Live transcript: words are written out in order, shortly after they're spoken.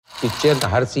Picture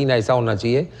हर scene ऐसा होना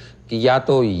चाहिए कि या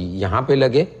तो यहाँ पे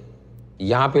लगे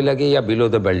या below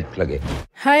the belt lage.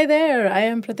 Hi there, I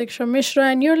am Pratikshya Mishra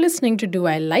and you're listening to Do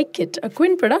I Like It, a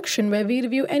Quint production where we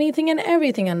review anything and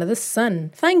everything under the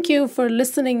sun. Thank you for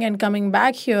listening and coming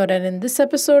back here, and in this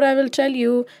episode I will tell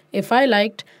you if I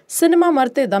liked Cinema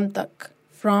Marte Dum Tak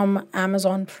from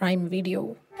Amazon Prime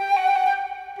Video.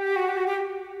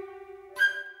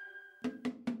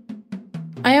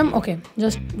 I am, okay,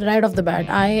 just right off the bat,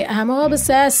 I am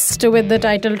obsessed with the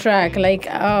title track.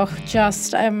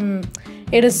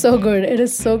 It is so good. It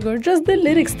is so good. Just the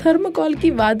lyrics, thermocol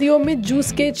ki वादियों में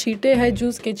juice के छींटे है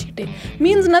juice के छींटे,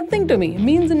 means nothing to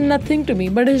me.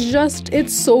 But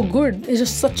it's so good. It's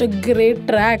just such a great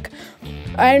track.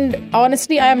 And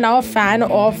honestly, I am now a fan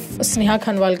of Sneha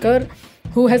Khanwalkar,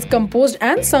 who has composed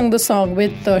and sung the song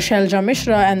with Shailja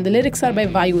Mishra, and the lyrics are by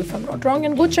Vayu, if I'm not wrong.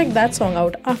 And go check that song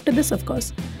out after this, of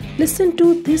course. Listen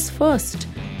to this first.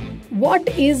 What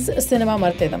is Cinema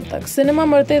Marte Dum Tak? Cinema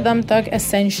Marte Dum Tak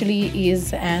essentially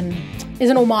is an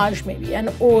homage, maybe, an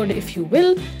ode, if you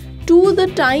will, to the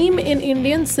time in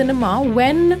Indian cinema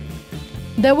when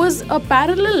there was a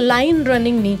parallel line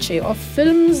running niche of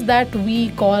films that we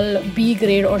call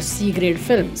B-grade or C-grade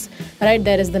films, right?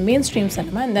 There is the mainstream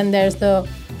cinema, and then there's the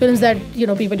films that,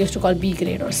 people used to call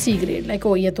B-grade or C-grade, like,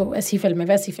 oh, ye to aisi film hai,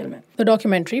 waisi film hai. The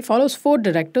documentary follows 4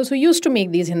 directors who used to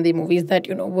make these Hindi movies that,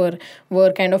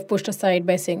 were kind of pushed aside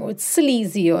by saying, oh, it's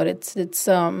sleazy or it's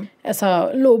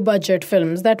low-budget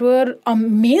films that were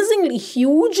amazingly,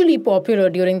 hugely popular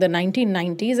during the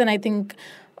 1990s, and I think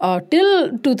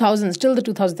till the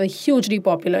 2000s, they're hugely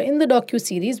popular. In the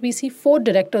docu-series, we see 4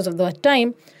 directors of that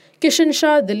time: Kishan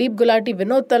Shah, Dilip Gulati,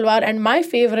 Vinod Talwar, and my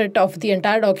favorite of the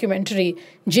entire documentary,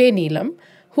 J Neelam,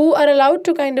 who are allowed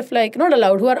to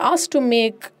who are asked to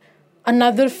make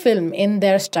another film in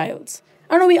their styles.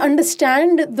 I know we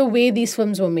understand the way these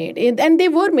films were made, and they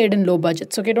were made in low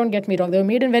budgets, okay, don't get me wrong, they were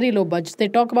made in very low budgets. They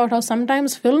talk about how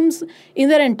sometimes films in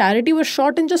their entirety were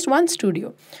shot in just one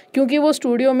studio, क्योंकि वो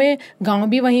studio में गांव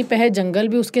भी वहीं पे है, जंगल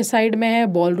भी उसके साइड में है,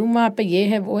 बॉलरूम वहाँ पे ये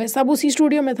है वो है, सब उसी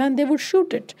स्टूडियो में था, and they would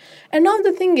shoot it. And now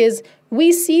the thing is,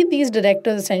 we see these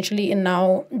directors essentially in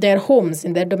now their homes,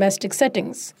 in their domestic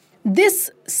settings. This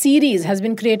series has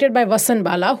been created by Vasan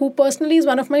Bala, who personally is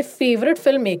one of my favorite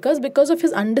filmmakers because of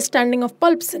his understanding of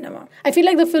pulp cinema. I feel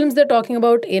like the films they're talking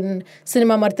about in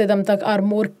Cinema Marte Dum Tak are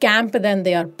more camp than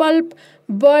they are pulp,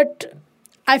 but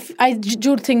I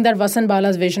do think that Vasan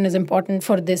Bala's vision is important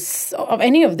for this, of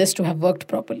any of this to have worked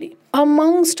properly.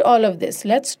 Amongst all of this,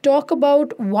 let's talk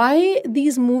about why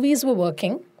these movies were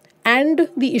working and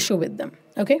the issue with them,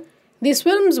 okay? These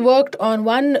films worked on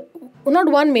not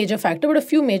one major factor, but a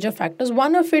few major factors.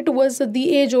 One of it was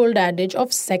the age-old adage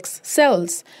of sex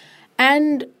sells.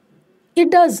 And it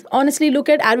does. Honestly, look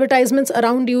at advertisements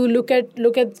around you. Look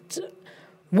at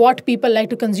what people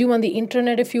like to consume on the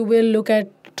internet, if you will. Look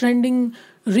at trending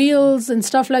reels and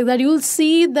stuff like that. You'll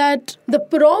see that the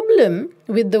problem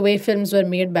with the way films were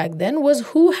made back then was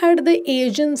who had the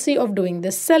agency of doing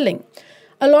this selling.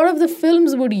 A lot of the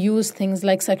films would use things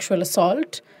like sexual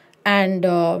assault and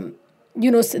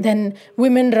then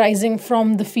women rising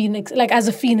from the phoenix, like as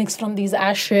a phoenix from these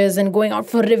ashes and going out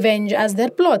for revenge as their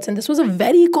plots. And this was a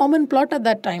very common plot at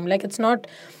that time. Like it's not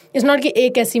कि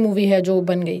एक ऐसी movie है जो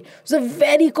बन गई. It's a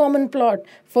very common plot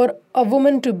for a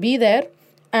woman to be there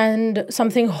and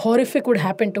something horrific would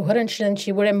happen to her and then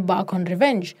she would embark on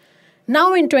revenge.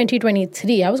 Now in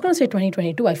 2023, I was going to say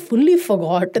 2022, I fully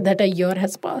forgot that a year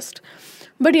has passed.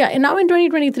 But yeah, now in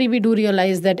 2023, we do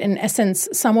realize that in essence,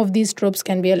 some of these tropes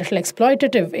can be a little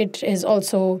exploitative. It is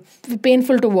also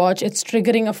painful to watch. It's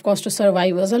triggering, of course, to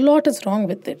survivors. A lot is wrong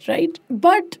with it, right?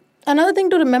 But another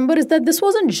thing to remember is that this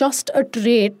wasn't just a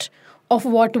trait of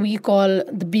what we call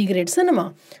the B-grade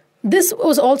cinema. These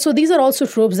are also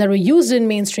tropes that were used in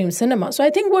mainstream cinema. So I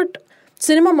think what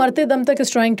Cinema Marte Dum Tak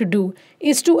is trying to do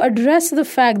is to address the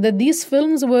fact that these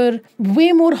films were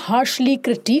way more harshly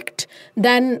critiqued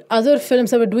than other films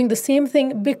that were doing the same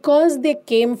thing because they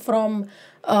came from,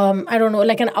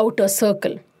 like an outer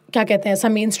circle. क्या कहते हैं, ऐसा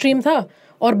mainstream था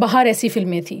और बाहर ऐसी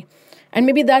फिल्में थी. And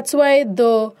maybe that's why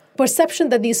the perception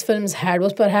that these films had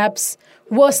was perhaps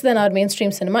worse than our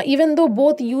mainstream cinema, even though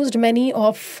both used many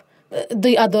of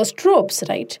the other's tropes,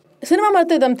 right? Cinema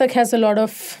Marte Dum Tak has a lot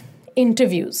of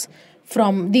interviews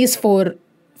from these 4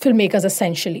 filmmakers,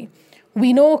 essentially.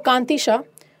 We know Kanti Shah.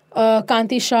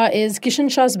 Kanti Shah is Kishan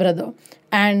Shah's brother,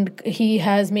 and he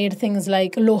has made things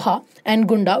like Loha and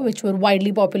Gunda, which were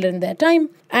widely popular in their time.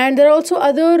 And there are also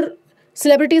other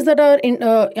celebrities that are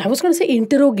I was going to say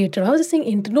interrogated. I was just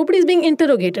saying nobody's being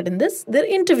interrogated in this. They're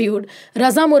interviewed.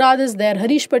 Raza Murad is there.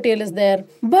 Harish Patel is there.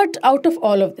 But out of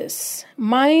all of this,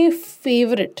 my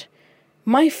favorite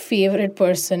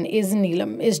person is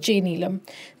J Neelam.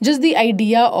 Just the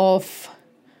idea of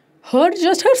her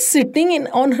sitting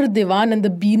on her divan and the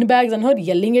beanbags and her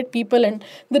yelling at people and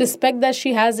the respect that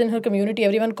she has in her community.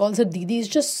 Everyone calls her Didi.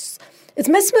 It's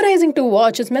mesmerizing to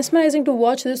watch. It's mesmerizing to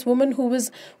watch this woman who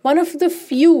was one of the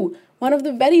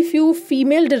very few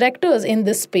female directors in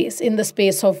the space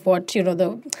of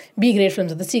the B-grade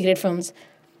films or the C-grade films.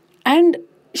 And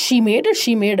she made it.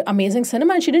 She made amazing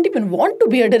cinema and she didn't even want to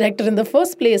be a director in the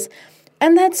first place.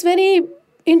 And that's very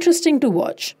interesting to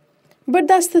watch. But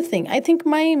that's the thing. I think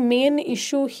my main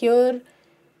issue here,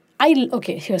 I'm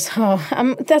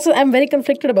very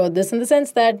conflicted about this in the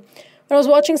sense that when I was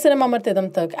watching Cinema Marte Dum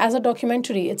Tak, as a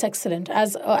documentary, it's excellent.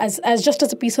 As just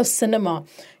as a piece of cinema,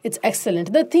 it's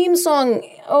excellent. The theme song,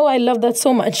 I love that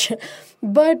so much.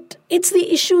 But it's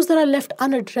the issues that are left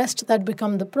unaddressed that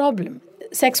become the problem.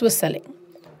 Sex was selling.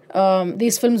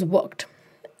 These films worked.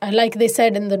 And like they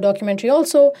said in the documentary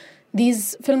also,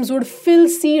 these films would fill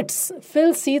seats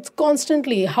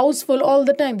constantly, house full all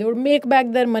the time. They would make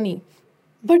back their money.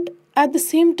 But at the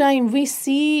same time, we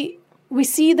see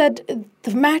that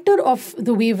the matter of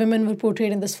the way women were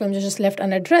portrayed in this film is just left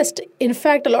unaddressed. In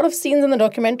fact, a lot of scenes in the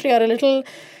documentary are a little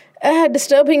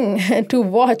disturbing to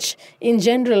watch in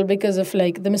general because of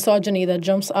the misogyny that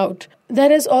jumps out.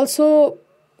 There is also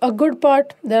a good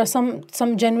part. There are some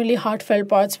genuinely heartfelt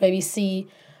parts where we see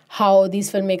how these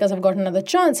filmmakers have got another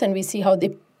chance and we see how they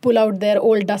pull out their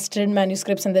old dusted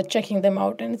manuscripts and they're checking them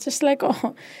out. And it's just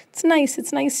it's nice.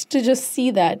 It's nice to just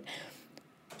see that.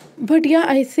 But yeah,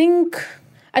 I think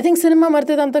Cinema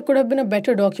Marte Dum Tak could have been a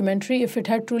better documentary if it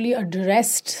had truly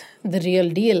addressed the real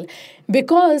deal.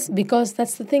 Because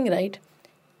that's the thing, right?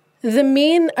 The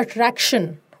main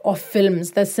attraction of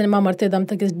films that Cinema Marte Dum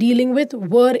Tak is dealing with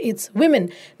were its women.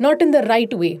 Not in the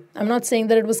right way. I'm not saying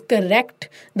that it was correct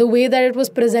the way that it was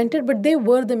presented, but they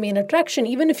were the main attraction.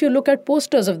 Even if you look at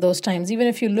posters of those times, even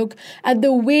if you look at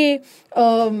the way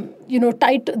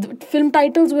film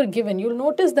titles were given, you'll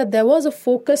notice that there was a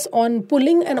focus on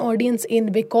pulling an audience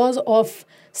in because of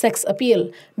sex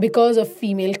appeal, because of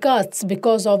female casts,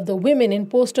 because of the women. In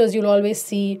posters, you'll always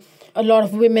see a lot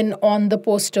of women on the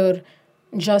poster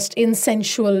just in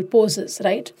sensual poses,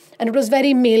 right? And it was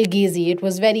very male-gazy. It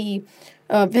was very,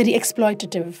 very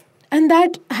exploitative. And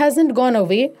that hasn't gone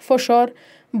away, for sure.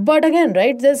 But again,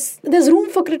 right, there's room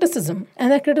for criticism.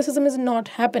 And that criticism is not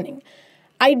happening.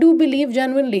 I do believe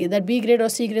genuinely that B-grade or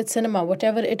C-grade cinema,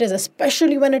 whatever it is,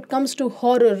 especially when it comes to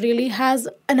horror, really has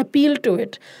an appeal to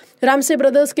it. Ramsey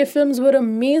Brothers' films were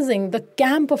amazing. The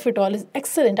camp of it all is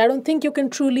excellent. I don't think you can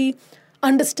truly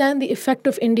understand the effect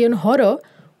of Indian horror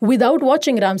without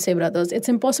watching Ramsey Brothers. It's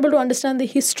impossible to understand the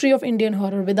history of Indian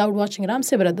horror without watching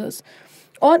Ramsey Brothers.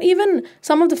 Or even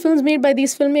some of the films made by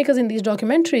these filmmakers in these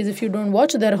documentaries, if you don't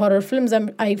watch their horror films,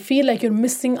 I feel like you're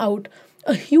missing out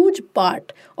a huge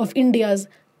part of India's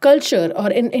culture, or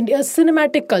in India's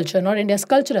cinematic culture, not India's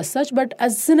culture as such, but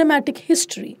as cinematic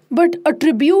history. But a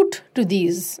tribute to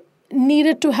these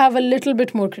needed to have a little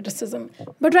bit more criticism.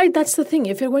 But right, that's the thing.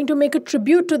 If you're going to make a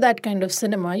tribute to that kind of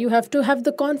cinema, you have to have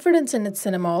the confidence in its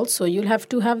cinema also. You'll have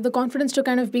to have the confidence to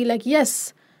kind of be like,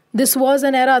 yes, this was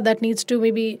an era that needs to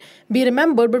maybe be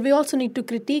remembered, but we also need to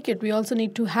critique it. We also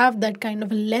need to have that kind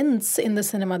of lens in the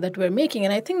cinema that we're making.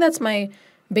 And I think that's my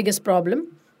biggest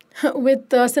problem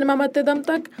with Cinema Marte Dum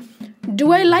Tak.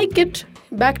 Do I like it?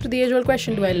 Back to the age-old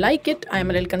question, do I like it? I'm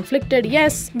a little conflicted,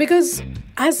 yes, because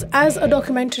as a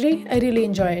documentary, I really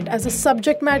enjoy it. As a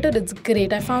subject matter, it's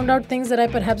great. I found out things that I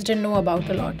perhaps didn't know about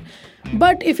a lot.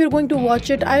 But if you're going to watch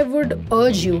it, I would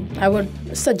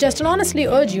suggest and honestly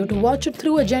urge you to watch it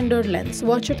through a gendered lens.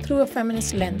 Watch it through a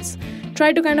feminist lens.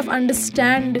 Try to kind of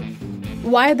understand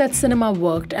why that cinema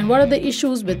worked and what are the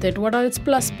issues with it, what are its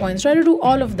plus points. Try to do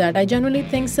all of that. I genuinely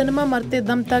think Cinema Marte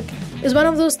Dum Tak is one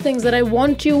of those things that I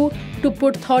want you to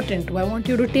put thought into. I want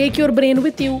you to take your brain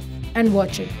with you and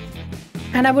watch it.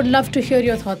 And I would love to hear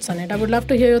your thoughts on it. I would love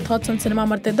to hear your thoughts on Cinema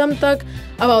Marte Dum Tak,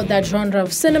 about that genre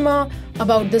of cinema,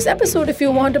 about this episode if you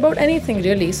want, about anything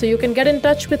really. So you can get in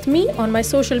touch with me on my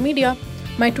social media.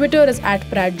 My Twitter is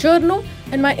 @PratJourno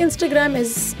and my Instagram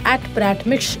is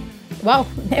 @PratMish. Wow,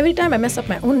 every time I mess up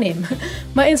my own name.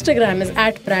 My Instagram is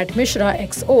 @PratMishra,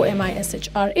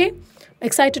 XOMISHRA.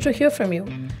 Excited to hear from you.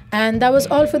 And that was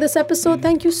all for this episode.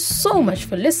 Thank you so much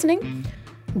for listening.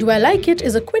 Do I Like It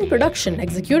is a Quint production,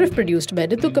 executive produced by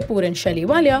Ritu Kapoor and Shelly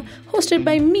Walia, hosted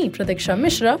by me, Pratiksha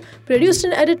Mishra, produced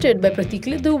and edited by Pratik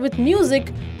Lidhu with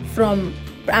music from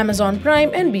Amazon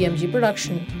Prime and BMG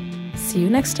Production. See you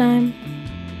next time.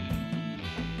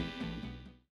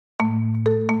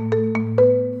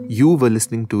 You were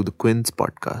listening to the Quince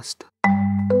podcast.